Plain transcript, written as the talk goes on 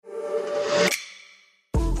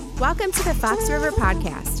Welcome to the Fox River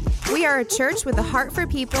Podcast. We are a church with a heart for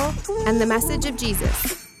people and the message of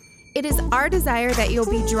Jesus. It is our desire that you'll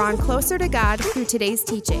be drawn closer to God through today's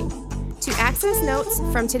teaching. To access notes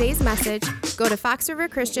from today's message, go to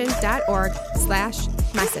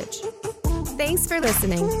foxriverchristian.org/message. Thanks for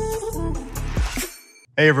listening.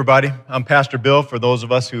 Hey everybody, I'm Pastor Bill. For those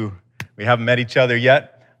of us who we haven't met each other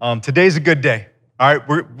yet, today's a good day. All right,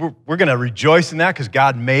 we're going to rejoice in that because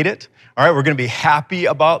God made it. All right, we're going to be happy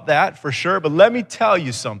about that for sure. But let me tell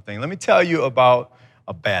you something. Let me tell you about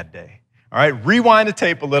a bad day. All right, rewind the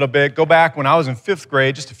tape a little bit. Go back when I was in 5th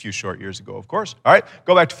grade, just a few short years ago, of course. All right,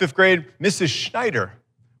 go back to 5th grade. Mrs. Schneider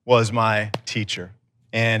was my teacher,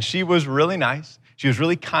 and she was really nice. She was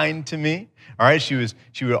really kind to me. All right, she would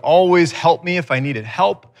always help me if I needed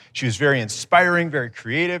help. She was very inspiring, very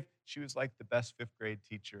creative. She was like the best 5th grade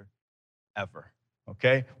teacher ever.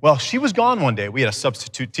 Okay, well, she was gone one day. We had a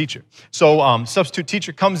substitute teacher. So substitute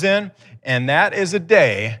teacher comes in, and that is a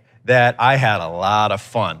day that I had a lot of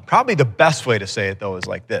fun. Probably the best way to say it, though, is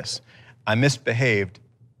like this. I misbehaved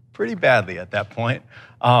pretty badly at that point.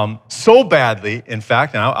 So badly, in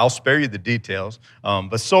fact, and I'll spare you the details,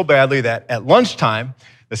 but so badly that at lunchtime,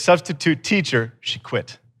 the substitute teacher, she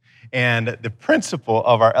quit. And the principal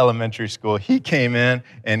of our elementary school, he came in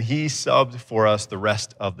and he subbed for us the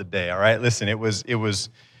rest of the day. All right, listen, it was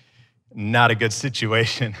not a good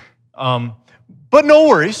situation. But no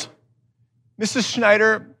worries. Mrs.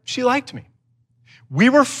 Schneider, she liked me. We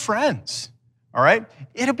were friends. All right,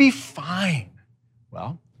 it'll be fine.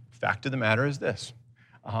 Well, fact of the matter is this: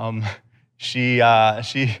 she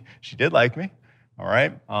did like me. All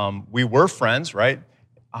right, we were friends, right?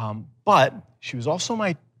 But she was also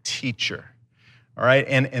my teacher, all right?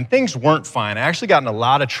 And things weren't fine. I actually got in a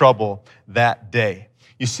lot of trouble that day.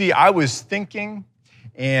 You see, I was thinking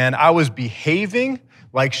and I was behaving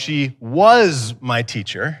like she was my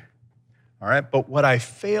teacher, all right? But what I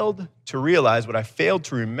failed to realize, what I failed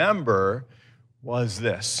to remember was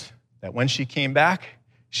this, that when she came back,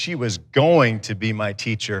 she was going to be my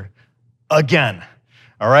teacher again,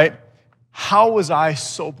 all right? How was I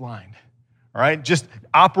so blind? All right, just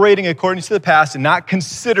operating according to the past and not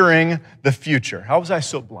considering the future. How was I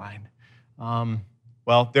so blind?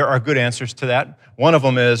 Well, there are good answers to that. One of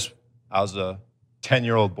them is I was a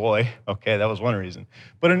 10-year-old boy. Okay, that was one reason.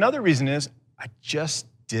 But another reason is I just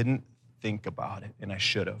didn't think about it, and I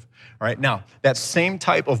should have. All right, now, that same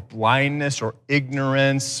type of blindness or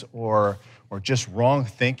ignorance or just wrong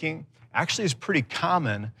thinking actually is pretty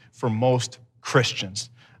common for most Christians.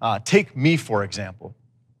 Take me, for example.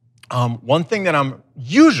 One thing that I'm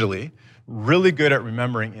usually really good at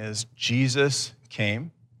remembering is Jesus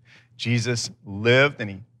came, Jesus lived, and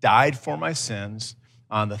he died for my sins.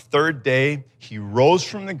 On the 3rd day, he rose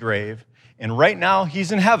from the grave, and right now,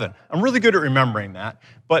 he's in heaven. I'm really good at remembering that.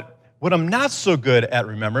 But what I'm not so good at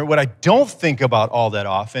remembering, what I don't think about all that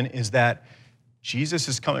often, is that Jesus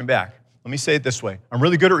is coming back. Let me say it this way. I'm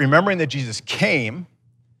really good at remembering that Jesus came,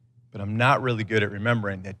 but I'm not really good at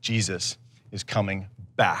remembering that Jesus is coming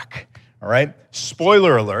back, all right?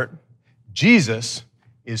 Spoiler alert, Jesus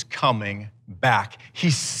is coming back.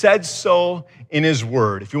 He said so in his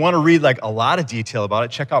word. If you want to read like a lot of detail about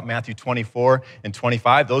it, check out Matthew 24 and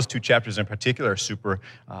 25. Those 2 chapters in particular are super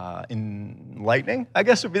enlightening, I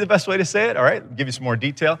guess would be the best way to say it, all right? I'll give you some more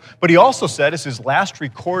detail. But he also said, it's his last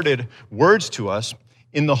recorded words to us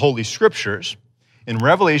in the Holy Scriptures, in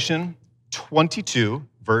Revelation 22,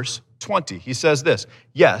 verse 20. He says this,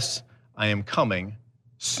 "Yes, I am coming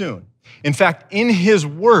soon." In fact, in his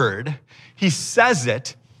word, he says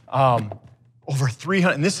it over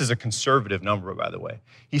 300, and this is a conservative number, by the way.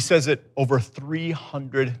 He says it over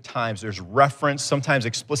 300 times. There's reference, sometimes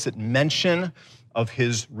explicit mention of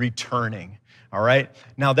his returning, all right?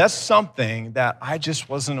 Now, that's something that I just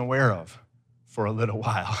wasn't aware of for a little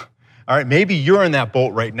while, all right? Maybe you're in that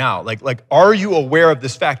boat right now. Like, are you aware of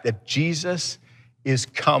this fact that Jesus is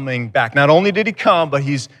coming back? Not only did he come, but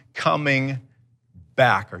he's coming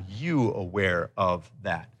back. Are you aware of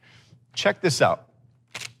that? Check this out.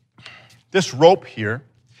 This rope here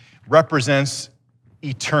represents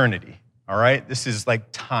eternity, all right? This is like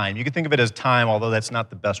time. You can think of it as time, although that's not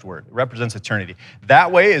the best word. It represents eternity.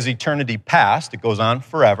 That way is eternity past. It goes on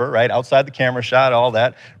forever, right? Outside the camera shot, all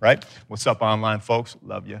that, right? What's up, online folks?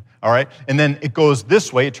 Love you, all right? And then it goes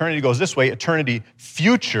this way. Eternity goes this way. Eternity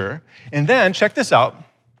future. And then, check this out.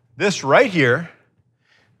 This right here.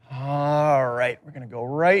 All right, we're going to go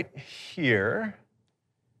right here.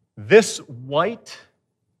 This white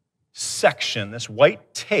section, this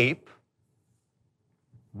white tape,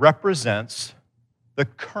 represents the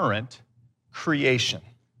current creation,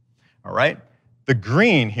 all right? The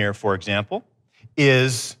green here, for example,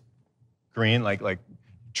 is green, like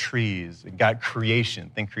trees, and God creation,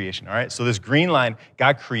 think creation, all right? So this green line,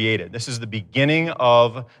 God created. This is the beginning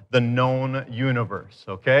of the known universe,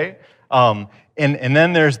 okay? And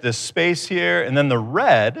then there's this space here, and then the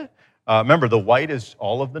red, remember the white is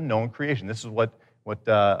all of the known creation. This is what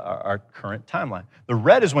our current timeline. The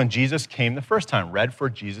red is when Jesus came the first time, red for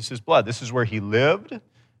Jesus' blood. This is where he lived, all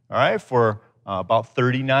right, for about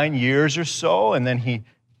 39 years or so, and then he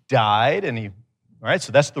died, and all right,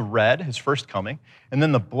 so that's the red, his first coming. And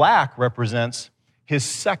then the black represents his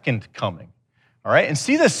second coming. All right, and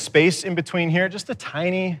see this space in between here, just a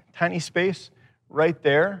tiny, tiny space right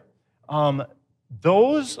there.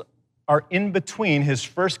 Those are in between his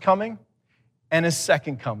first coming and his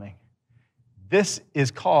second coming. This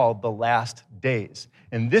is called the last days.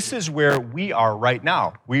 And this is where we are right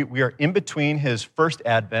now. We are in between his first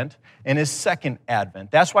advent and his second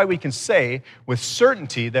advent. That's why we can say with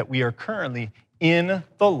certainty that we are currently in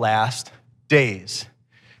the last days.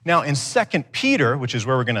 Now, in 2 Peter, which is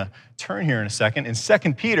where we're going to turn here in a second, in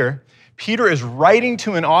 2 Peter, Peter is writing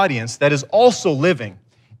to an audience that is also living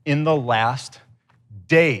in the last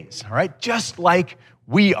days, all right? Just like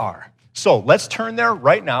we are. So let's turn there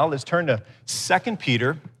right now. Let's turn to 2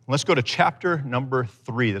 Peter. Let's go to chapter number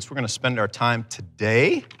 3. That's where we're going to spend our time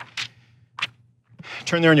today.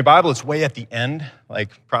 Turn there in your Bible. It's way at the end, like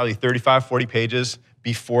probably 35, 40 pages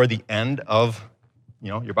before the end of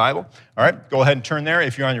your Bible. All right, go ahead and turn there.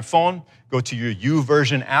 If you're on your phone, go to your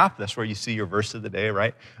YouVersion app. That's where you see your verse of the day,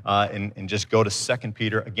 right? And just go to 2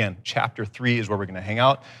 Peter. Again, chapter 3 is where we're going to hang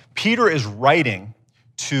out. Peter is writing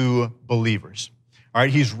to believers. All right,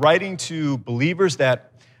 he's writing to believers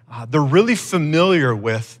that they're really familiar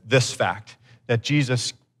with this fact that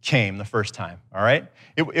Jesus came the first time, all right?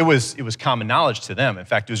 It was common knowledge to them. In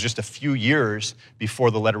fact, it was just a few years before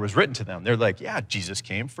the letter was written to them. They're like, yeah, Jesus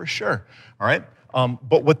came for sure, all right?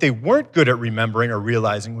 But what they weren't good at remembering or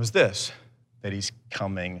realizing was this, that he's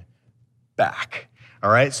coming back,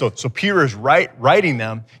 all right? So Peter is writing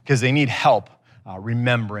them because they need help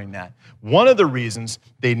remembering that. One of the reasons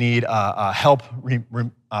they need help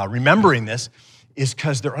remembering this is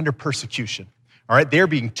because they're under persecution. All right, they're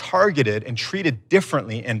being targeted and treated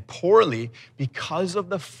differently and poorly because of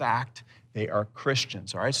the fact they are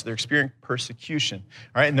Christians. All right, so they're experiencing persecution.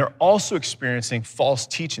 All right, and they're also experiencing false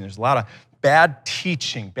teaching. There's a lot of bad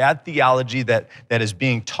teaching, bad theology that is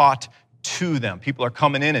being taught to them. People are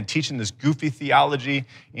coming in and teaching this goofy theology,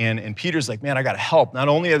 and Peter's like, man, I got to help. Not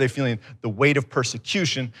only are they feeling the weight of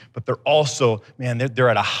persecution, but they're also, man, they're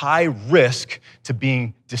at a high risk to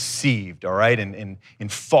being deceived, all right, and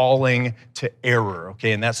falling to error,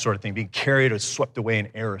 okay, and that sort of thing, being carried or swept away in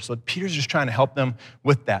error. So Peter's just trying to help them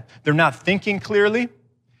with that. They're not thinking clearly,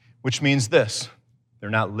 which means this,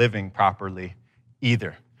 they're not living properly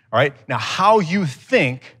either, all right? Now, how you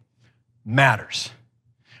think matters.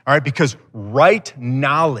 All right, because right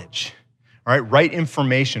knowledge, all right, right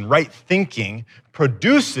information, right thinking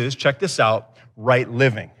produces, check this out, right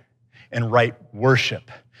living and right worship.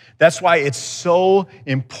 That's why it's so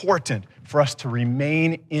important for us to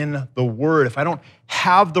remain in the Word. If I don't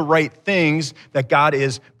have the right things that God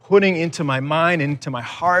is putting into my mind, into my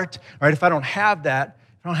heart, all right, if I don't have that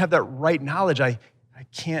right knowledge, I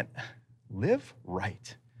can't live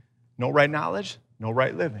right. No right knowledge, no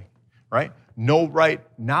right living, right? No right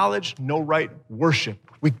knowledge, no right worship.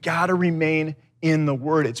 We got to remain in the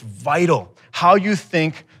Word. It's vital. How you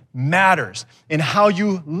think matters, and how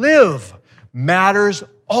you live matters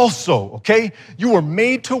also, okay? You were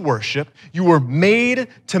made to worship. You were made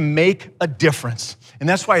to make a difference. And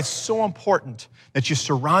that's why it's so important that you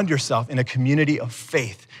surround yourself in a community of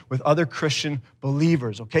faith with other Christian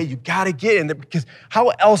believers, okay? You got to get in there, because how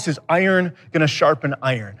else is iron going to sharpen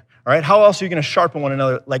iron? All right, how else are you going to sharpen one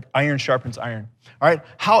another like iron sharpens iron? All right,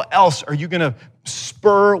 how else are you going to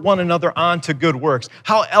spur one another on to good works?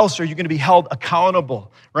 How else are you going to be held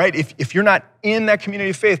accountable, right? If you're not in that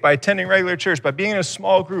community of faith by attending regular church, by being in a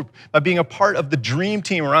small group, by being a part of the dream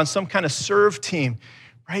team or on some kind of serve team,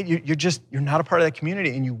 right? You're not a part of that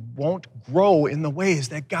community, and you won't grow in the ways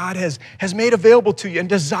that God has made available to you and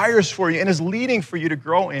desires for you and is leading for you to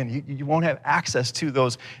grow in. You won't have access to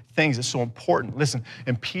those things. It's so important. Listen,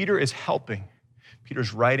 and Peter is helping.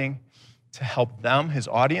 Peter's writing to help them, his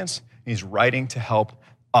audience, and he's writing to help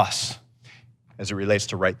us as it relates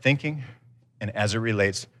to right thinking and as it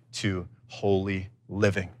relates to holy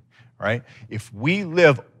living, right? If we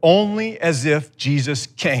live only as if Jesus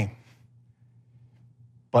came,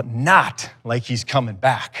 but not like he's coming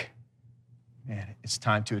back, man, it's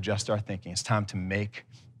time to adjust our thinking. It's time to make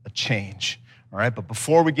a change, all right? But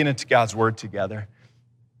before we get into God's word together,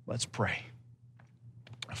 let's pray.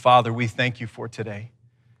 Father, we thank you for today.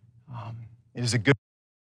 It is a good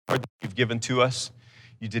Lord that you've given to us.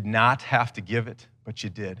 You did not have to give it, but you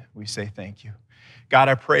did. We say thank you. God,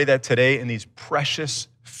 I pray that today in these precious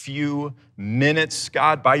few minutes,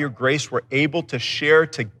 God, by your grace, we're able to share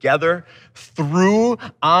together through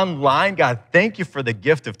online. God, thank you for the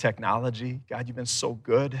gift of technology. God, you've been so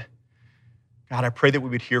good. God, I pray that we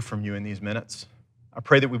would hear from you in these minutes. I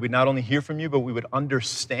pray that we would not only hear from you, but we would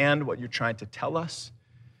understand what you're trying to tell us.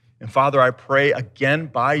 And Father, I pray again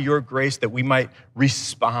by your grace that we might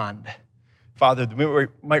respond. Father, that we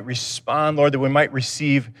might respond, Lord, that we might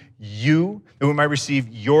receive you, that we might receive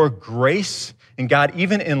your grace. And God,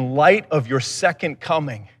 even in light of your second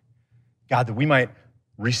coming, God, that we might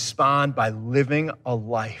respond by living a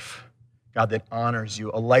life, God, that honors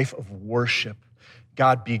you, a life of worship.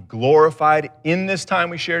 God, be glorified in this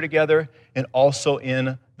time we share together and also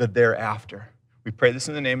in the thereafter. We pray this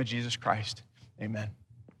in the name of Jesus Christ. Amen.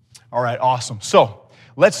 All right, awesome. So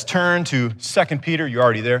let's turn to 2 Peter. You're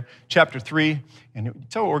already there. Chapter 3. And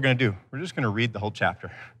tell what we're going to do. We're just going to read the whole chapter.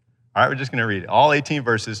 All right, we're just going to read it. All 18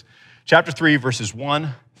 verses. Chapter 3, verses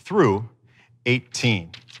 1 through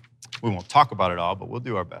 18. We won't talk about it all, but we'll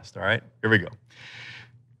do our best. All right, here we go.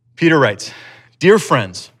 Peter writes, "Dear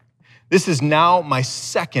friends, this is now my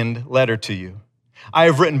second letter to you. I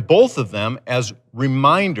have written both of them as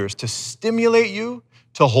reminders to stimulate you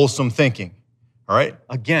to wholesome thinking." All right,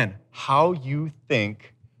 again, how you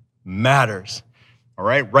think matters. All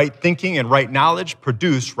right, right thinking and right knowledge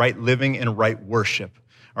produce right living and right worship.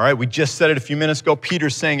 All right, we just said it a few minutes ago.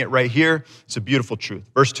 Peter's saying it right here. It's a beautiful truth.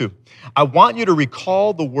 Verse 2, "I want you to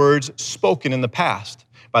recall the words spoken in the past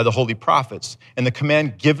by the holy prophets and the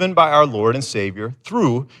command given by our Lord and Savior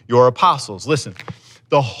through your apostles." Listen,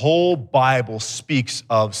 the whole Bible speaks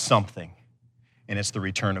of something, and it's the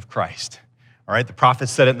return of Christ. All right, the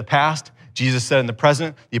prophets said it in the past. Jesus said it in the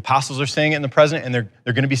present. The apostles are saying it in the present, and they're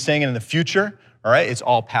going to be saying it in the future. All right, it's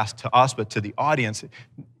all passed to us, but to the audience,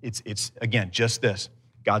 it's again, just this.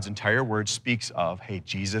 God's entire word speaks of, hey,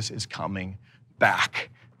 Jesus is coming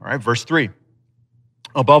back. All right, verse 3.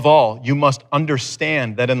 "Above all, you must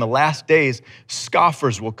understand that in the last days,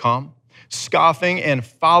 scoffers will come, scoffing and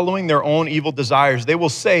following their own evil desires. They will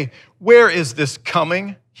say, 'Where is this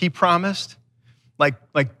coming he promised?'" Like,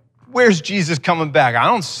 where's Jesus coming back? I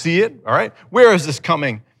don't see it, all right? "Where is this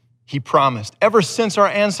coming he promised? Ever since our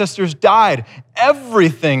ancestors died,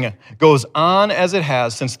 everything goes on as it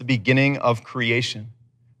has since the beginning of creation."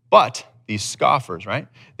 But these scoffers, right?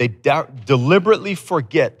 They deliberately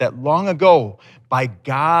forget that long ago, by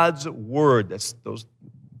God's word,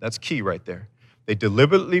 that's key right there. They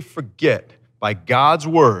deliberately forget by God's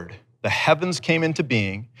word, the heavens came into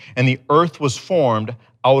being and the earth was formed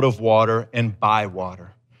out of water and by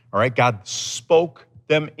water. All right, God spoke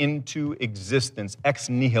them into existence, ex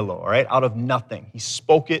nihilo, all right, out of nothing. He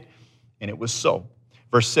spoke it, and it was so.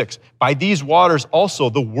 Verse 6, "By these waters also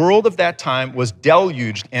the world of that time was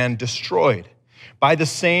deluged and destroyed. By the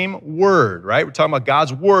same word," right? We're talking about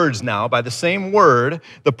God's words now. "By the same word,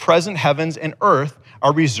 the present heavens and earth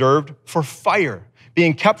are reserved for fire,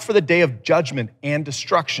 being kept for the day of judgment and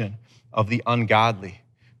destruction of the ungodly.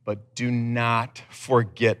 But do not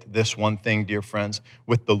forget this one thing, dear friends.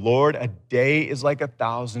 With the Lord, a day is like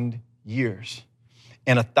 1,000 years,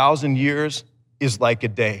 and 1,000 years is like a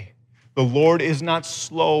day. The Lord is not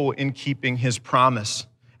slow in keeping his promise,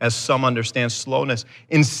 as some understand slowness.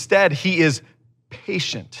 Instead, he is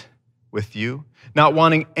patient with you, not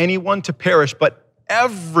wanting anyone to perish, but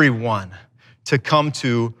everyone to come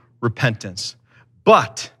to repentance.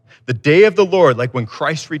 But the day of the Lord," like when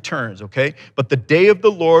Christ returns, okay? "But the day of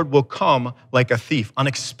the Lord will come like a thief,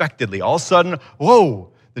 unexpectedly." All of a sudden,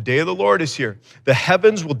 whoa, the day of the Lord is here. "The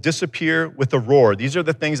heavens will disappear with a roar." These are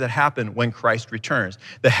the things that happen when Christ returns.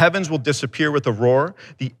 "The heavens will disappear with a roar.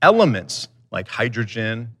 The elements, like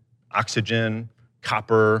hydrogen, oxygen,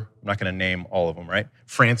 copper," I'm not going to name all of them, right?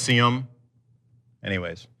 "Francium."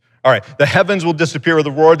 Anyways. All right, "The heavens will disappear with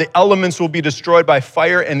a roar. The elements will be destroyed by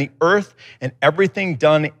fire, and the earth and everything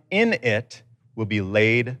done in it will be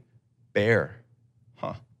laid bare."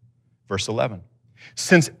 Verse 11.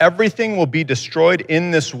 "Since everything will be destroyed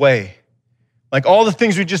in this way," like all the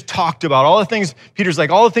things we just talked about, all the things, Peter's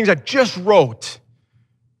like, all the things I just wrote,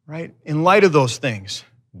 right? "In light of those things,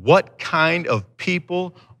 what kind of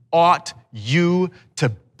people ought you to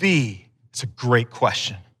be?" It's a great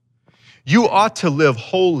question. "You ought to live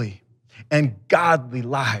holy and godly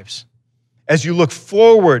lives as you look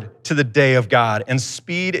forward to the day of God and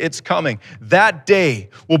speed its coming. That day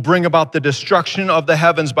will bring about the destruction of the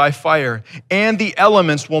heavens by fire, and the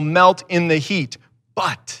elements will melt in the heat.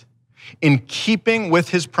 But in keeping with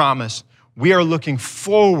his promise, we are looking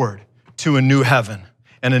forward to a new heaven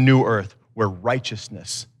and a new earth where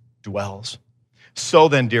righteousness dwells. So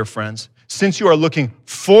then, dear friends, since you are looking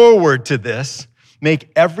forward to this, make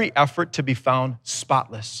every effort to be found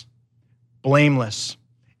spotless, blameless,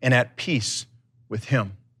 and at peace with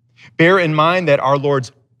him. Bear in mind that our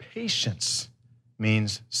Lord's patience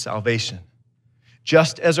means salvation.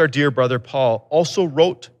 Just as our dear brother Paul also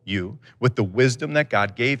wrote you with the wisdom that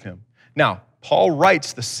God gave him. Now, Paul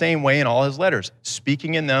writes the same way in all his letters,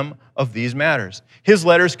 speaking in them of these matters. His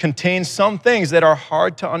letters contain some things that are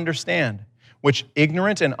hard to understand, which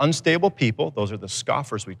ignorant and unstable people, those are the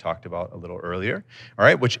scoffers we talked about a little earlier, all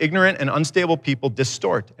right, which ignorant and unstable people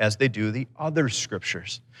distort as they do the other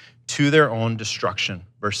scriptures to their own destruction.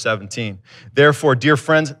 Verse 17, therefore, dear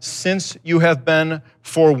friends, since you have been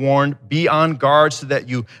forewarned, be on guard so that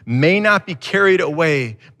you may not be carried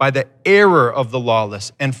away by the error of the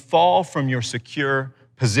lawless and fall from your secure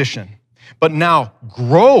position. But now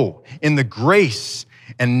grow in the grace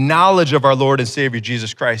and knowledge of our Lord and Savior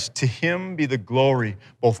Jesus Christ. To him be the glory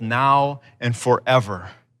both now and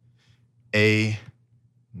forever.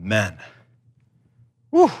 Amen.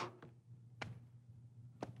 Whew.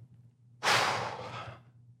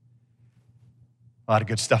 A lot of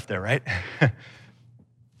good stuff there, right?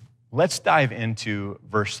 Let's dive into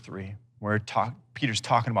verse 3, where Peter's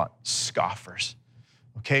talking about scoffers,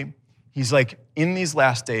 okay? He's like, in these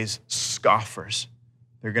last days, scoffers,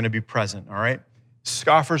 they're going to be present, all right?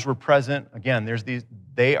 Scoffers were present. Again,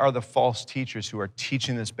 they are the false teachers who are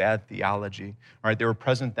teaching this bad theology, all right? They were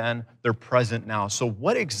present then, they're present now. So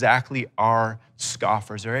what exactly are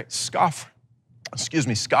scoffers, all right? Scoffers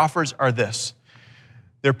are this.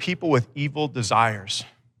 They're people with evil desires.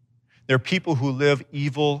 They're people who live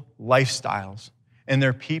evil lifestyles. And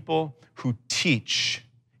they're people who teach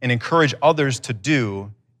and encourage others to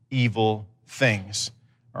do evil things.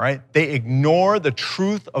 All right? They ignore the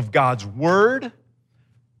truth of God's word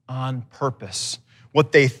on purpose.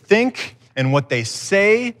 What they think and what they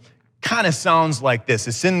say kind of sounds like this.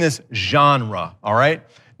 It's in this genre, all right?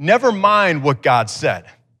 Never mind what God said.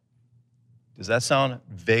 Does that sound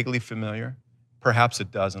vaguely familiar? Perhaps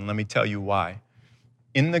it does, and let me tell you why.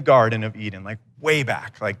 In the Garden of Eden, like way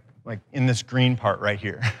back, like in this green part right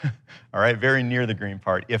here, all right, very near the green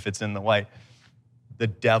part, if it's in the light, the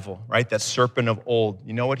devil, right, that serpent of old,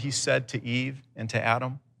 you know what he said to Eve and to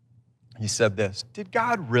Adam? He said this, did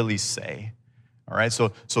God really say? All right,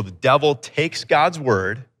 so the devil takes God's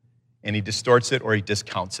word and he distorts it or he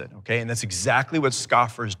discounts it, okay? And that's exactly what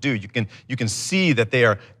scoffers do. You can see that they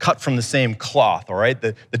are cut from the same cloth, all right?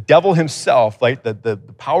 The devil himself, like the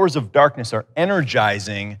powers of darkness are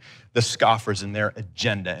energizing the scoffers in their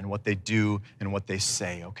agenda and what they do and what they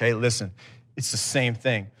say, okay? Listen, it's the same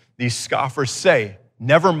thing. These scoffers say,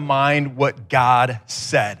 never mind what God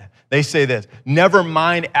said. They say this, never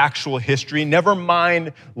mind actual history, never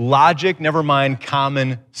mind logic, never mind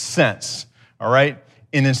common sense, all right?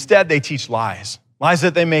 And instead, they teach lies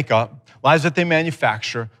that they make up, lies that they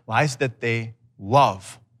manufacture, lies that they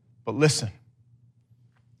love. But listen,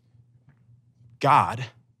 God,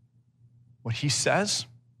 what he says,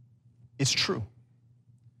 it's true.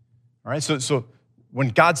 All right, so when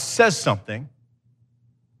God says something,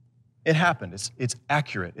 it happened. It's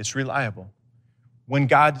accurate. It's reliable. When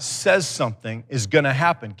God says something is going to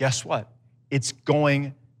happen, guess what? It's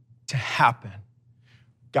going to happen.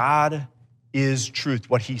 God is truth.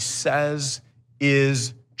 What he says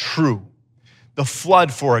is true. The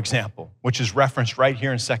flood, for example, which is referenced right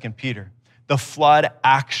here in 2 Peter, the flood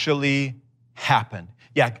actually happened.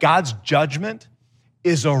 Yeah, God's judgment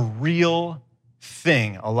is a real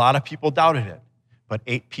thing. A lot of people doubted it, but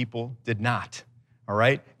 8 people did not, all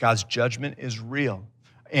right? God's judgment is real.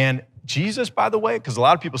 And Jesus, by the way, because a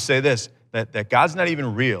lot of people say this, that God's not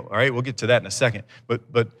even real, all right? We'll get to that in a second.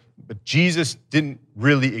 But Jesus didn't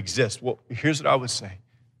really exist. Well, here's what I would say.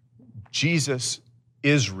 Jesus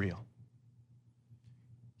is real.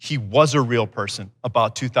 He was a real person.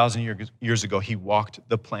 About 2,000 years ago, he walked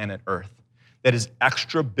the planet Earth. That is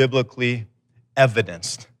extra biblically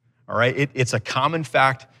evidenced, all right? It's a common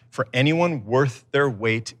fact for anyone worth their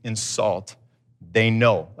weight in salt. They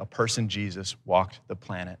know a person, Jesus, walked the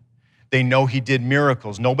planet. They know he did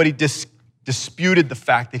miracles. Nobody disputed the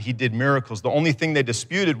fact that he did miracles. The only thing they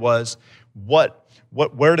disputed was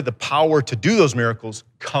where did the power to do those miracles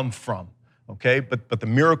come from, okay? But the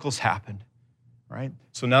miracles happened, right?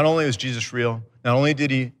 So not only was Jesus real, not only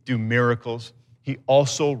did he do miracles, he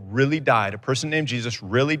also really died. A person named Jesus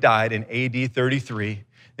really died in AD 33.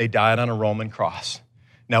 They died on a Roman cross.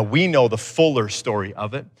 Now we know the fuller story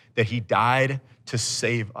of it, that he died to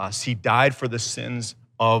save us. He died for the sins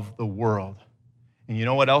of the world. And you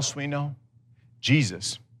know what else we know?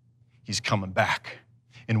 Jesus, he's coming back.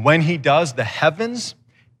 And when he does, the heavens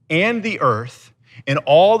and the earth and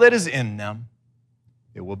all that is in them,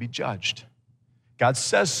 it will be judged. God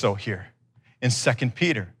says so here in 2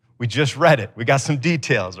 Peter. We just read it. We got some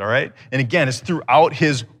details, all right? And again, it's throughout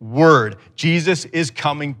his word. Jesus is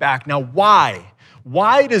coming back. Now, why?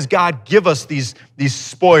 Why does God give us these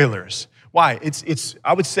spoilers? Why?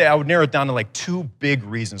 I would narrow it down to like two big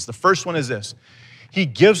reasons. The first one is this. He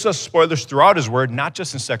gives us spoilers throughout his word, not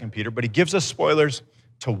just in 2 Peter, but he gives us spoilers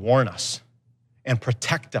to warn us and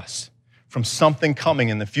protect us from something coming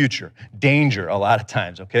in the future. Danger a lot of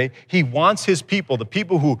times, okay? He wants his people, the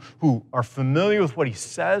people who are familiar with what he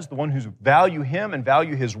says, the ones who value him and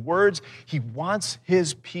value his words, he wants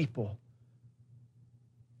his people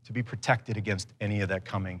to be protected against any of that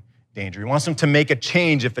coming danger. He wants them to make a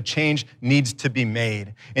change if a change needs to be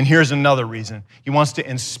made. And here's another reason. He wants to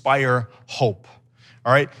inspire hope.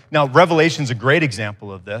 All right? Now, Revelation is a great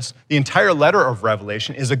example of this. The entire letter of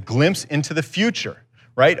Revelation is a glimpse into the future,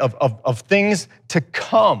 right, of things to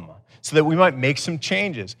come so that we might make some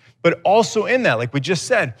changes. But also in that, like we just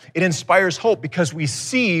said, it inspires hope because we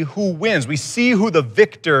see who wins. We see who the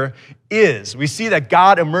victor is. We see that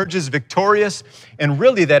God emerges victorious and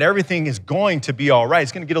really that everything is going to be all right.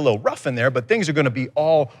 It's going to get a little rough in there, but things are going to be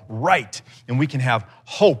all right. And we can have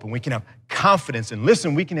hope and we can have confidence. And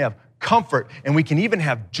listen, we can have comfort, and we can even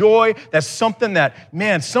have joy. That's something that,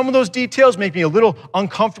 man, some of those details make me a little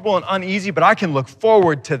uncomfortable and uneasy, but I can look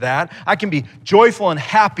forward to that. I can be joyful and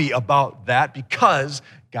happy about that because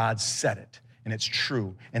God said it, and it's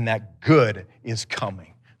true, and that good is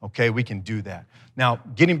coming, okay? We can do that. Now,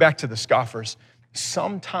 getting back to the scoffers,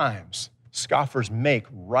 sometimes scoffers make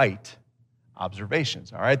right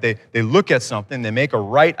observations, all right? They look at something, they make a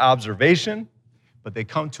right observation, but they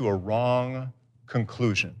come to a wrong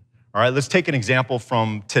conclusion. All right, let's take an example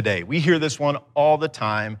from today. We hear this one all the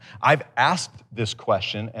time. I've asked this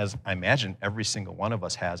question, as I imagine every single one of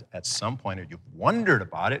us has at some point, or you've wondered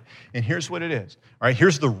about it, and here's what it is. All right,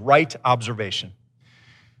 here's the right observation.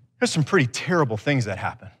 There's some pretty terrible things that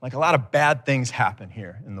happen. Like a lot of bad things happen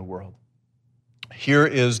here in the world. Here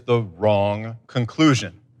is the wrong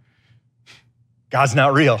conclusion. God's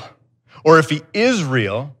not real. Or if he is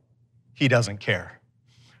real, he doesn't care.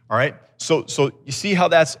 All right? So you see how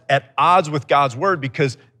that's at odds with God's word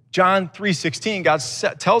because John 3:16, God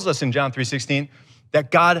tells us in John 3:16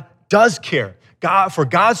 that God does care. For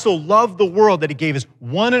God so loved the world that he gave his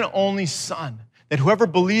one and only Son, that whoever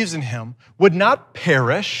believes in him would not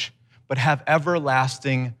perish, but have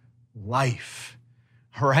everlasting life.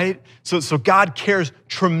 All right? So God cares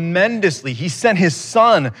tremendously. He sent his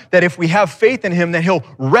Son that if we have faith in him, that he'll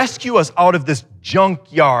rescue us out of this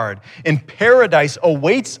junkyard. And paradise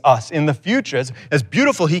awaits us in the future. As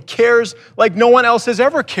beautiful, he cares like no one else has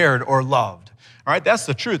ever cared or loved. All right? That's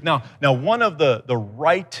the truth. Now one of the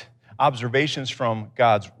right observations from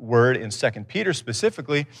God's word in 2 Peter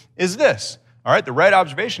specifically is this. All right? The right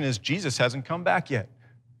observation is Jesus hasn't come back yet.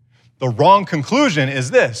 The wrong conclusion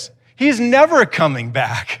is this. He's never coming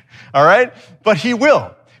back, all right? But he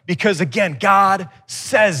will, because again, God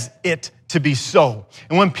says it to be so.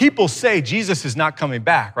 And when people say Jesus is not coming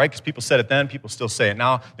back, right? Because people said it then, people still say it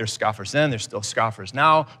now. There's scoffers then, there's still scoffers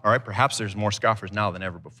now, all right? Perhaps there's more scoffers now than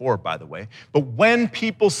ever before, by the way. But when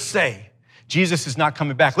people say Jesus is not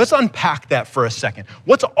coming back, let's unpack that for a second.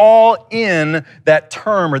 What's all in that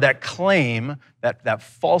term or that claim, that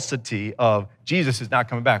falsity of Jesus is not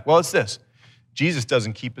coming back? Well, it's this. Jesus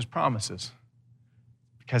doesn't keep his promises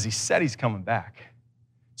because he said he's coming back.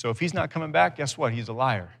 So if he's not coming back, guess what? He's a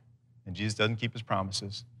liar. And Jesus doesn't keep his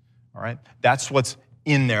promises. All right? That's what's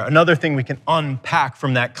in there. Another thing we can unpack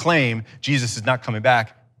from that claim, Jesus is not coming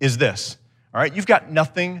back, is this. All right? You've got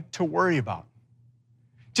nothing to worry about.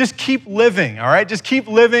 Just keep living, all right? Just keep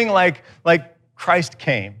living like Christ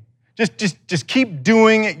came. Just keep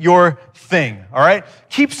doing your thing, all right?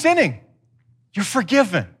 Keep sinning. You're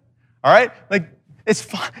forgiven. All right? Like,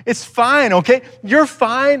 it's fine, okay? You're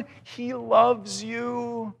fine. He loves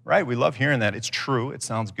you, right? We love hearing that. It's true. It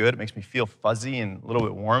sounds good. It makes me feel fuzzy and a little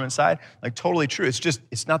bit warm inside. Like, totally true.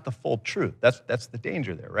 It's not the full truth. That's the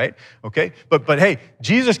danger there, right? Okay? But hey,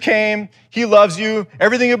 Jesus came. He loves you.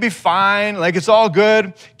 Everything will be fine. Like, it's all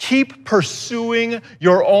good. Keep pursuing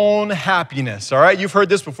your own happiness, all right? You've heard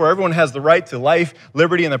this before. Everyone has the right to life,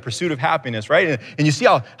 liberty, and the pursuit of happiness, right? And you see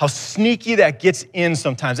how sneaky that gets in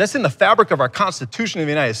sometimes. That's in the fabric of our Constitution of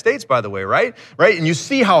the United States, by the way, right? And you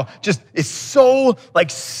see how just it's so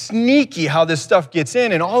like sneaky how this stuff gets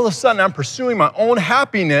in, and all of a sudden I'm pursuing my own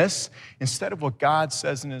happiness instead of what God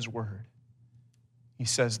says in his word. He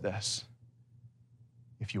says this: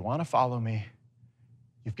 if you want to follow me,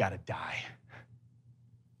 you've got to die.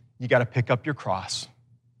 You got to pick up your cross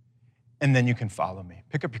and then you can follow me.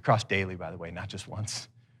 Pick up your cross daily, by the way, not just once,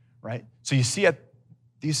 right? So you see,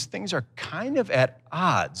 these things are kind of at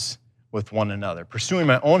odds with one another. Pursuing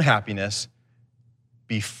my own happiness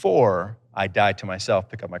before I die to myself,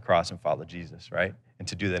 pick up my cross and follow Jesus, right? And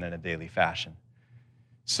to do that in a daily fashion.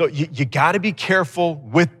 So you got to be careful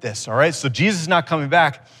with this, all right? So Jesus is not coming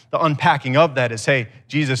back. The unpacking of that is, hey,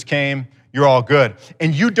 Jesus came, you're all good.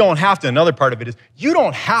 And you don't have to, another part of it is, you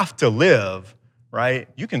don't have to live, right?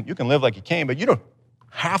 You can live like he came, but you don't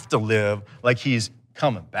have to live like he's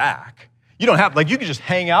coming back. You don't have, you can just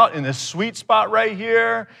hang out in this sweet spot right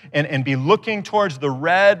here and be looking towards the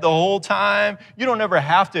red the whole time. You don't ever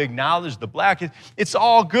have to acknowledge the black. It's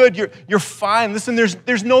all good. You're fine. Listen,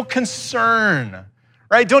 there's no concern,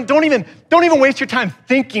 right? Don't even waste your time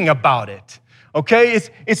thinking about it. Okay?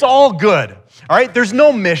 It's all good. All right? There's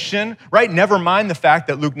no mission, right? Never mind the fact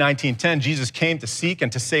that Luke 19:10, Jesus came to seek and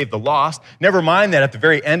to save the lost. Never mind that at the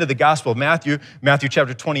very end of the Gospel of Matthew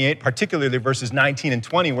chapter 28, particularly verses 19 and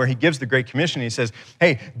 20, where he gives the Great Commission. He says,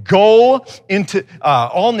 hey, go into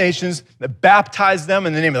all nations, baptize them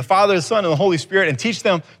in the name of the Father, the Son, and the Holy Spirit, and teach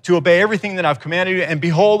them to obey everything that I've commanded you. And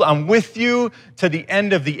behold, I'm with you to the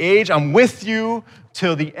end of the age. I'm with you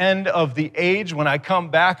till the end of the age. When I come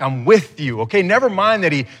back, I'm with you, okay? Never mind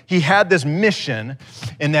that he had this mission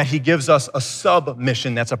and that he gives us a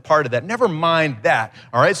sub-mission that's a part of that. Never mind that,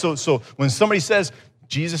 all right? So when somebody says,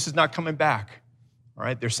 Jesus is not coming back, all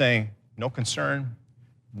right, they're saying no concern,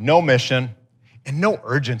 no mission, and no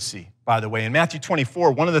urgency, by the way. In Matthew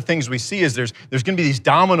 24, one of the things we see is there's going to be these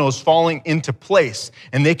dominoes falling into place,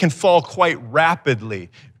 and they can fall quite rapidly.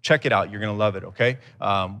 Check it out. You're going to love it, okay?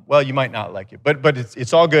 Well, you might not like it, but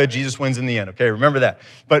it's all good. Jesus wins in the end, okay? Remember that.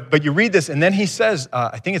 But you read this, and then he says,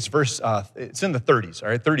 I think it's it's in the 30s, all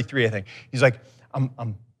right? 33, I think. He's like,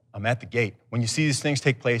 I'm at the gate. When you see these things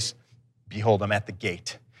take place, behold, I'm at the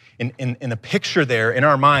gate. In the picture there in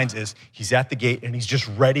our minds is he's at the gate, and he's just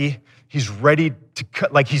ready. He's ready to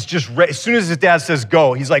cut, he's just ready. As soon as his dad says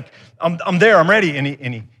go, he's like, I'm there, I'm ready, and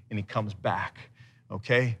he comes back,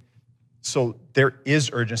 okay? So there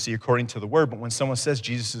is urgency according to the word, but when someone says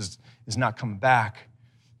Jesus is not coming back,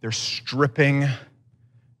 they're stripping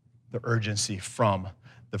the urgency from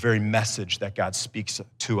the very message that God speaks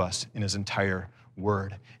to us in his entire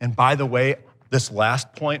word. And by the way, this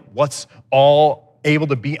last point, what's all able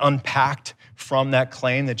to be unpacked from that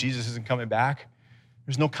claim that Jesus isn't coming back?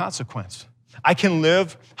 There's no consequence. I can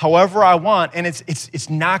live however I want, and it's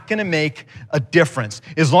not going to make a difference.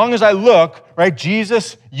 As long as I look, right,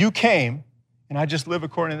 Jesus, you came, and I just live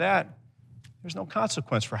according to that, there's no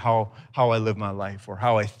consequence for how I live my life or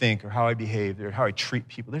how I think or how I behave or how I treat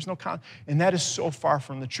people. There's no and that is so far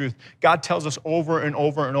from the truth. God tells us over and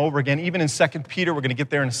over and over again, even in 2 Peter, we're going to get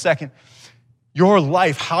there in a second, your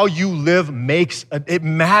life, how you live it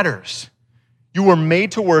matters. You were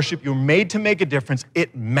made to worship. You were made to make a difference.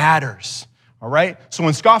 It matters. All right? So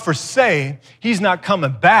when scoffers say, he's not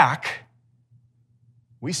coming back,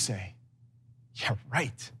 we say, yeah,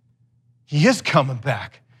 right. He is coming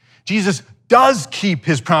back. Jesus does keep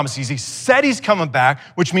his promises. He said he's coming back,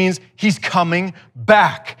 which means he's coming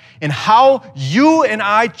back. And how you and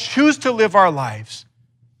I choose to live our lives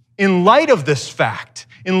in light of this fact,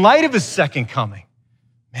 in light of his second coming,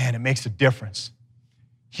 man, it makes a difference.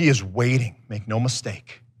 He is waiting. Make no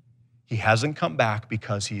mistake. He hasn't come back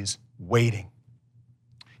because he's waiting.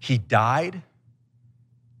 He died,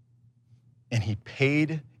 and he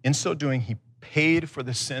paid. In so doing, he paid for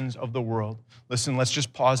the sins of the world. Listen, let's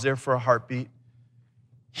just pause there for a heartbeat.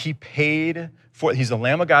 He's the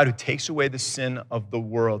Lamb of God who takes away the sin of the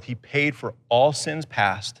world. He paid for all sins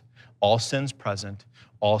past, all sins present,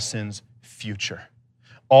 all sins future.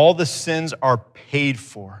 All the sins are paid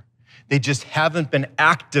for. They just haven't been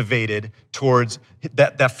activated towards,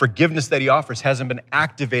 that forgiveness that he offers hasn't been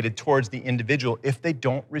activated towards the individual if they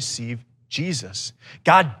don't receive Jesus.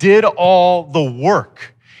 God did all the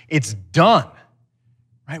work. It's done,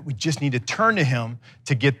 right? We just need to turn to him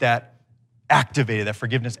to get that activated, that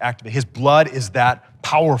forgiveness activated. His blood is that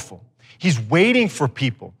powerful. He's waiting for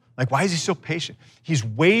people. Why is he so patient? He's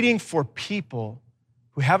waiting for people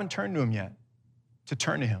who haven't turned to him yet to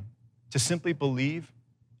turn to him, to simply believe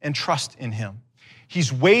and trust in him.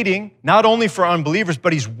 He's waiting not only for unbelievers,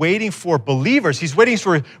 but he's waiting for believers. He's waiting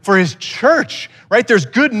for his church, right? There's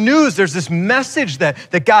good news. There's this message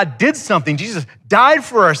that God did something. Jesus died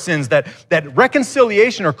for our sins, that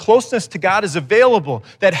reconciliation or closeness to God is available,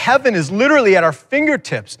 that heaven is literally at our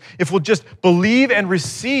fingertips if we'll just believe and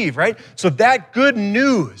receive, right? So that good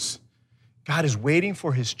news, God is waiting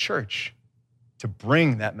for his church to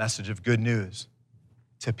bring that message of good news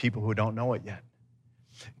to people who don't know it yet.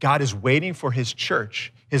 God is waiting for his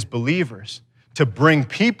church, his believers, to bring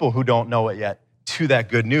people who don't know it yet to that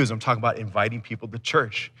good news. I'm talking about inviting people to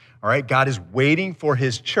church, all right? God is waiting for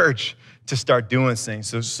his church to start doing things.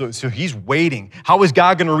 So he's waiting. How is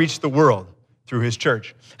God going to reach the world? Through his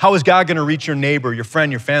church. How is God going to reach your neighbor, your friend,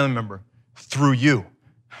 your family member? Through you,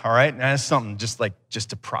 all right? And that's something just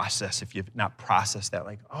to process if you've not processed that.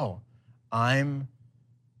 Like, oh, I'm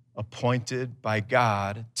appointed by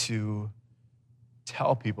God to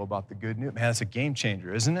tell people about the good news. Man, that's a game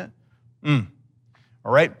changer, isn't it? All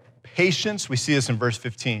right, patience, we see this in verse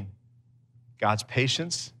 15. God's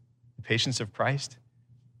patience, the patience of Christ,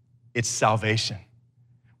 it's salvation.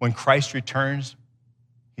 When Christ returns,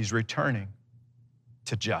 he's returning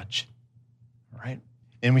to judge, all right?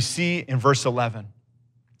 And we see in verse 11,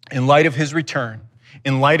 in light of his return,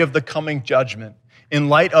 in light of the coming judgment, in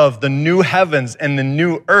light of the new heavens and the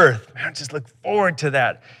new earth, man, just look forward to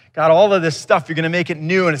that. God, all of this stuff, you're going to make it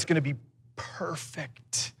new and it's going to be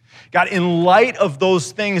perfect. God, in light of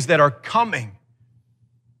those things that are coming,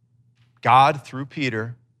 God, through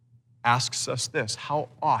Peter, asks us this: how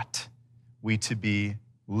ought we to be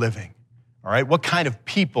living? All right, what kind of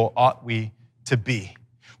people ought we to be?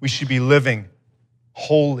 We should be living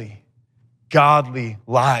holy, godly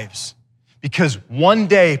lives. Because one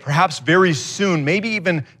day, perhaps very soon, maybe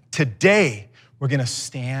even today, we're going to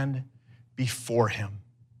stand before him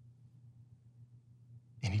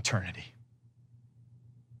in eternity.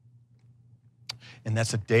 And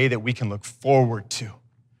that's a day that we can look forward to,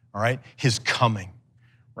 all right? His coming,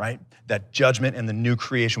 right? That judgment and the new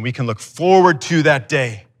creation. We can look forward to that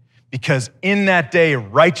day because in that day,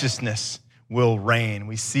 righteousness will reign.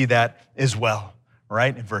 We see that as well,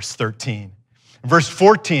 right? In verse 13. In verse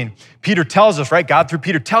 14, Peter tells us, right? God through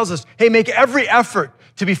Peter tells us, hey, make every effort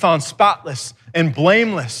to be found spotless and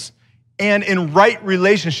blameless and in right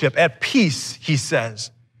relationship, at peace, he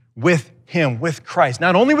says, with him, with Christ.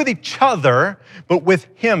 Not only with each other, but with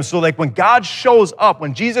him. So like when God shows up,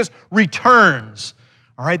 when Jesus returns,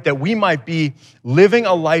 all right, that we might be living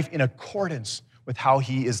a life in accordance with how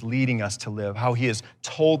he is leading us to live, how he has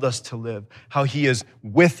told us to live, how he is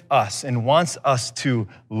with us and wants us to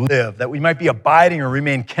live, that we might be abiding or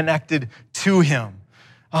remain connected to him.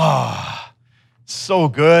 Ah, so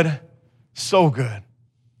good, so good.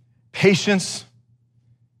 Patience,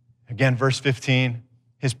 again, verse 15,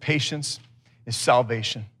 his patience is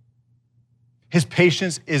salvation. His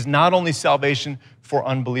patience is not only salvation for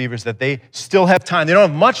unbelievers, that they still have time. They don't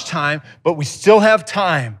have much time, but we still have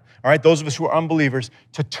time, all right, those of us who are unbelievers,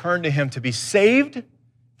 to turn to him, to be saved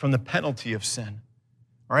from the penalty of sin,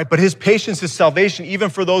 all right? But his patience is salvation even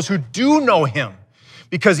for those who do know him,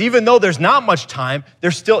 because even though there's not much time,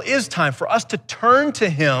 there still is time for us to turn to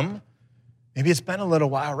him. Maybe it's been a little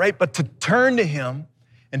while, right? But to turn to him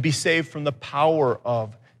and be saved from the power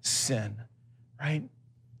of sin, right?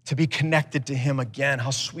 To be connected to him again.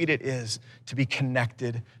 How sweet it is to be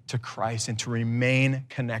connected to Christ and to remain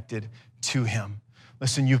connected to him.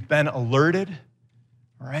 Listen, you've been alerted,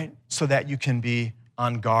 all right, so that you can be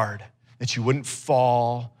on guard, that you wouldn't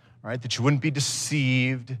fall, all right, that you wouldn't be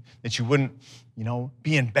deceived, that you wouldn't,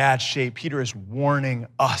 be in bad shape. Peter is warning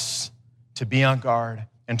us to be on guard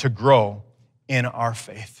and to grow in our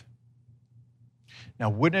faith. Now,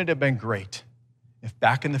 wouldn't it have been great if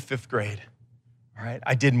back in the 5th grade, all right,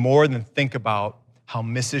 I did more than think about how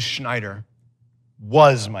Mrs. Schneider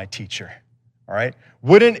was my teacher, all right?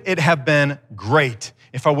 Wouldn't it have been great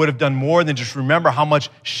if I would have done more than just remember how much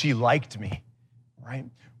she liked me, right?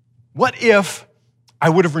 What if I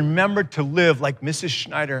would have remembered to live like Mrs.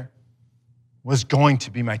 Schneider was going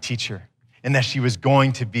to be my teacher and that she was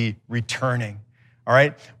going to be returning, all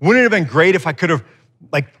right? Wouldn't it have been great if I could have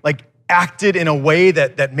acted in a way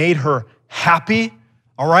that made her happy,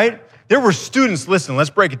 all right? There were students, listen,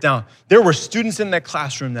 let's break it down. There were students in that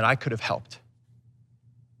classroom that I could have helped.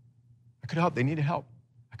 I could have helped. They needed help.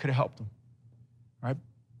 I could have helped them, all right?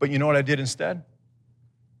 But you know what I did instead?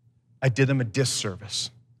 I did them a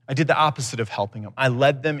disservice. I did the opposite of helping them. I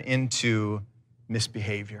led them into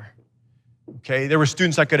misbehavior, okay? There were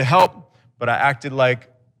students I could have helped, but I acted like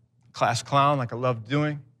class clown, like I loved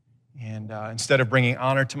doing. And instead of bringing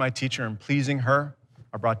honor to my teacher and pleasing her,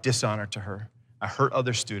 I brought dishonor to her. I hurt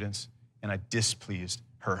other students, and I displeased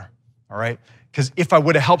her, all right? Because if I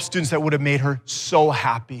would have helped students, that would have made her so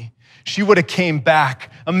happy. She would have came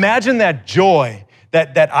back. Imagine that joy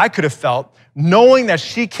that I could have felt knowing that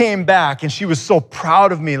she came back and she was so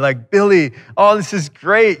proud of me, like, Billy, oh, this is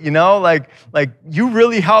great, like you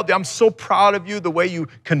really helped. I'm so proud of you, the way you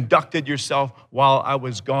conducted yourself while I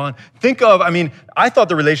was gone. Think of, I thought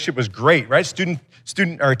the relationship was great, right? Student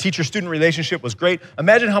or teacher-student relationship was great.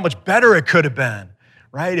 Imagine how much better it could have been,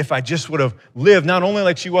 right? If I just would have lived not only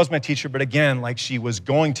like she was my teacher, but again, like she was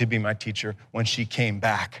going to be my teacher when she came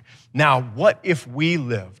back. Now, what if we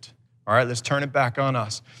lived? All right, let's turn it back on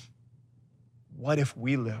us. What if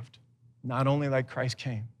we lived not only like Christ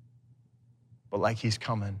came, but like he's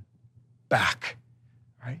coming back,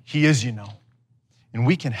 right? He is, and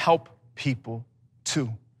we can help people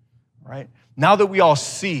too, right? Now that we all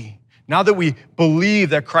see, now that we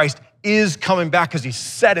believe that Christ is coming back because he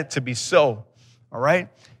said it to be so, all right?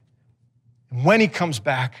 And when he comes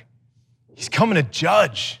back, he's coming to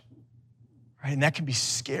judge, right? And that can be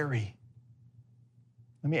scary.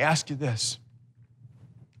 Let me ask you this.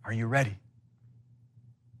 Are you ready?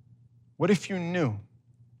 What if you knew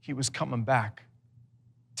he was coming back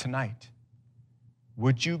tonight?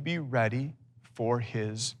 Would you be ready for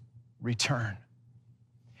his return?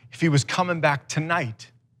 If he was coming back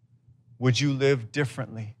tonight, would you live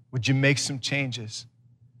differently? Would you make some changes?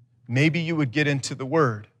 Maybe you would get into the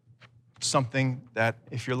Word, something that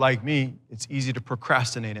if you're like me, it's easy to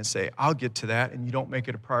procrastinate and say, I'll get to that, and you don't make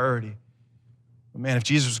it a priority. But man, if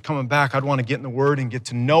Jesus was coming back, I'd want to get in the Word and get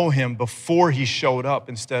to know him before he showed up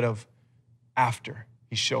instead of after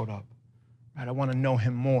he showed up. Right? I want to know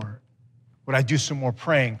him more. Would I do some more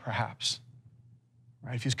praying, perhaps?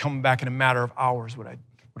 Right? If he's coming back in a matter of hours, would I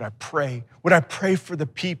pray? Would I pray for the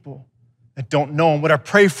people that don't know him? Would I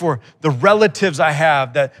pray for the relatives I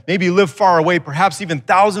have that maybe live far away, perhaps even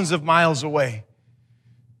thousands of miles away,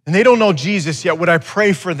 and they don't know Jesus yet? Would I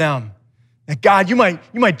pray for them? That God, you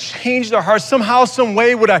might change their hearts somehow, some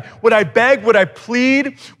way. Would I beg? Would I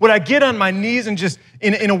plead? Would I get on my knees and just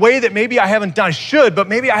in a way that maybe I haven't done, I should, but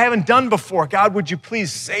maybe I haven't done before? God, would you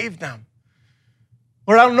please save them?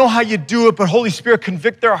 Lord, I don't know how you do it, but Holy Spirit,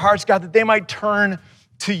 convict their hearts, God, that they might turn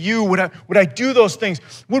to you. Would I do those things?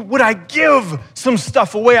 Would I give some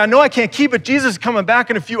stuff away? I know I can't keep it. Jesus is coming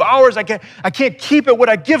back in a few hours. I can't keep it. Would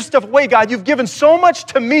I give stuff away? God, you've given so much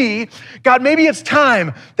to me. God, maybe it's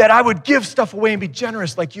time that I would give stuff away and be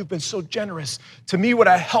generous like you've been so generous to me. Would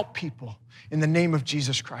I help people in the name of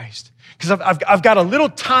Jesus Christ? Because I've got a little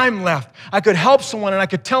time left. I could help someone and I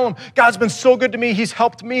could tell them, God's been so good to me. He's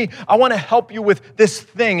helped me. I want to help you with this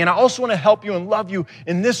thing. And I also want to help you and love you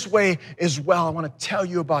in this way as well. I want to tell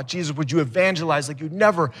you about Jesus. Would you evangelize like you'd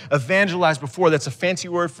never evangelized before? That's a fancy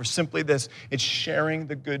word for simply this. It's sharing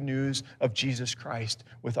the good news of Jesus Christ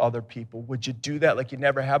with other people. Would you do that like you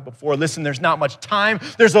never have before? Listen, there's not much time.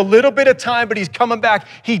 There's a little bit of time, but he's coming back.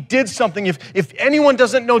 He did something. If anyone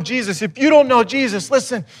doesn't know Jesus, if you don't know Jesus,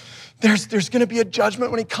 listen, there's going to be a judgment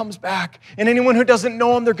when he comes back. And anyone who doesn't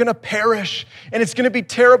know him, they're going to perish. And it's going to be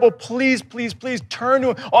terrible. Please, please, please turn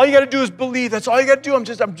to him. All you got to do is believe. That's all you got to do. I'm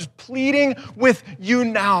just pleading with you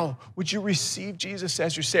now. Would you receive Jesus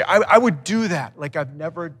as your Savior? I would do that like I've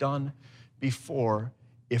never done before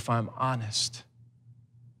if I'm honest.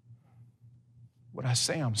 Would I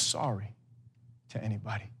say I'm sorry to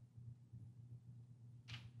anybody?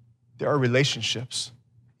 There are relationships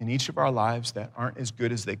in each of our lives that aren't as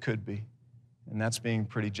good as they could be. And that's being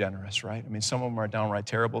pretty generous, right? I mean, some of them are downright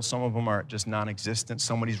terrible. Some of them are just non-existent.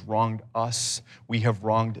 Somebody's wronged us. We have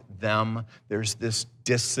wronged them. There's this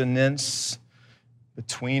dissonance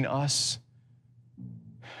between us.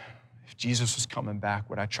 If Jesus was coming back,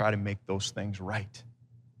 would I try to make those things right?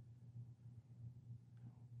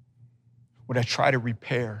 Would I try to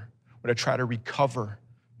repair? Would I try to recover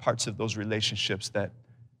parts of those relationships that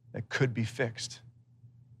could be fixed?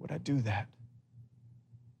 Would I do that?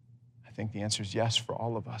 I think the answer is yes for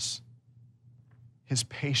all of us. His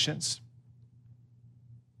patience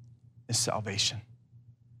is salvation.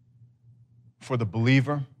 For the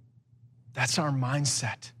believer, that's our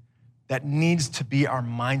mindset. That needs to be our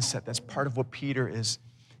mindset. That's part of what Peter is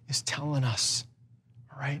telling us,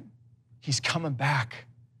 all right? He's coming back.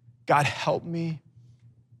 God, help me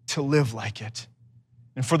to live like it.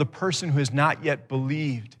 And for the person who has not yet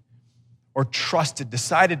believed, or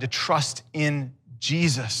decided to trust in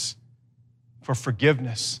Jesus for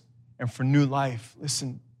forgiveness and for new life.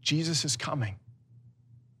 Listen, Jesus is coming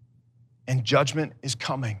and judgment is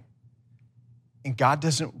coming. And God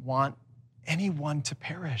doesn't want anyone to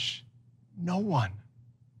perish. No one.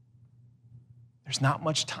 There's not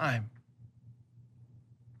much time.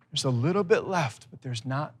 There's a little bit left, but there's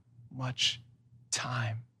not much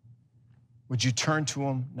time. Would you turn to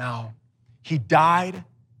him now? He died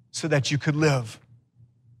so that you could live.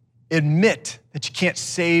 Admit that you can't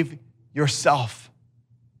save yourself.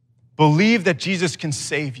 Believe that Jesus can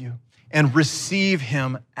save you and receive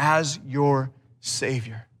him as your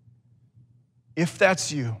Savior. If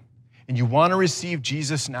that's you and you want to receive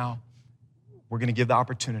Jesus now, we're going to give the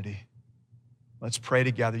opportunity. Let's pray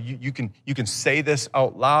together. You can say this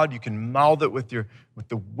out loud. You can mouth it with your with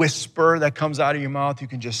the whisper that comes out of your mouth. You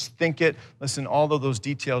can just think it. Listen, all of those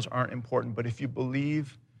details aren't important, but if you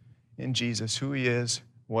believe in Jesus, who he is,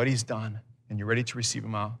 what he's done, and you're ready to receive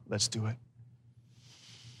him out, let's do it.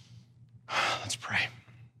 Let's pray.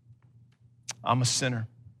 I'm a sinner.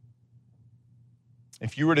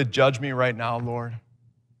 If you were to judge me right now, Lord,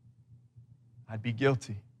 I'd be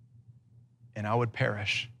guilty and I would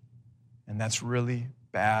perish. And that's really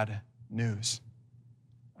bad news.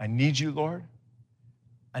 I need you, Lord.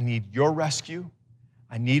 I need your rescue.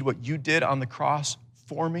 I need what you did on the cross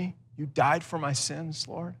for me. You died for my sins,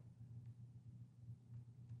 Lord.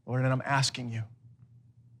 Lord, and I'm asking you,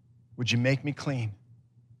 would you make me clean?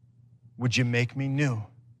 Would you make me new?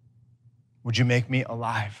 Would you make me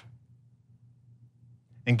alive?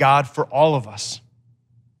 And God, for all of us,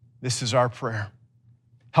 this is our prayer.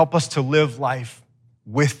 Help us to live life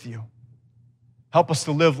with you. Help us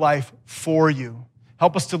to live life for you.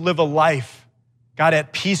 Help us to live a life, God,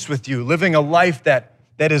 at peace with you, living a life that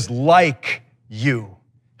is like you.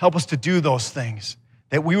 Help us to do those things,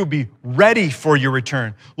 that we would be ready for your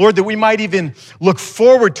return. Lord, that we might even look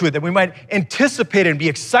forward to it, that we might anticipate it and be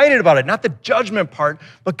excited about it, not the judgment part,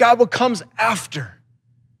 but God, what comes after.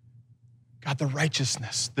 God, the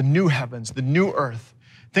righteousness, the new heavens, the new earth,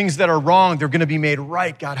 things that are wrong, they're going to be made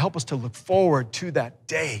right. God, help us to look forward to that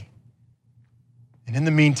day. And in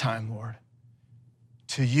the meantime, Lord,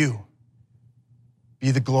 to you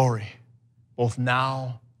be the glory, both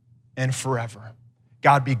now and forever.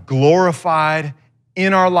 God, be glorified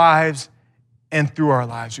in our lives and through our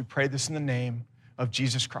lives. We pray this in the name of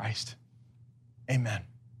Jesus Christ. Amen.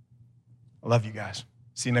 I love you guys.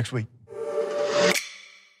 See you next week.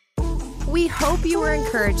 We hope you were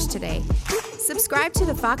encouraged today. Subscribe to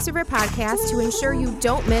the Fox River Podcast to ensure you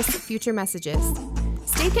don't miss future messages.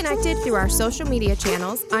 Stay connected through our social media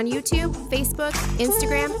channels on YouTube, Facebook,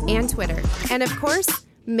 Instagram, and Twitter. And of course,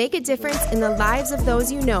 make a difference in the lives of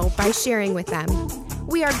those you know by sharing with them.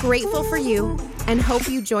 We are grateful for you and hope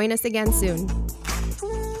you join us again soon.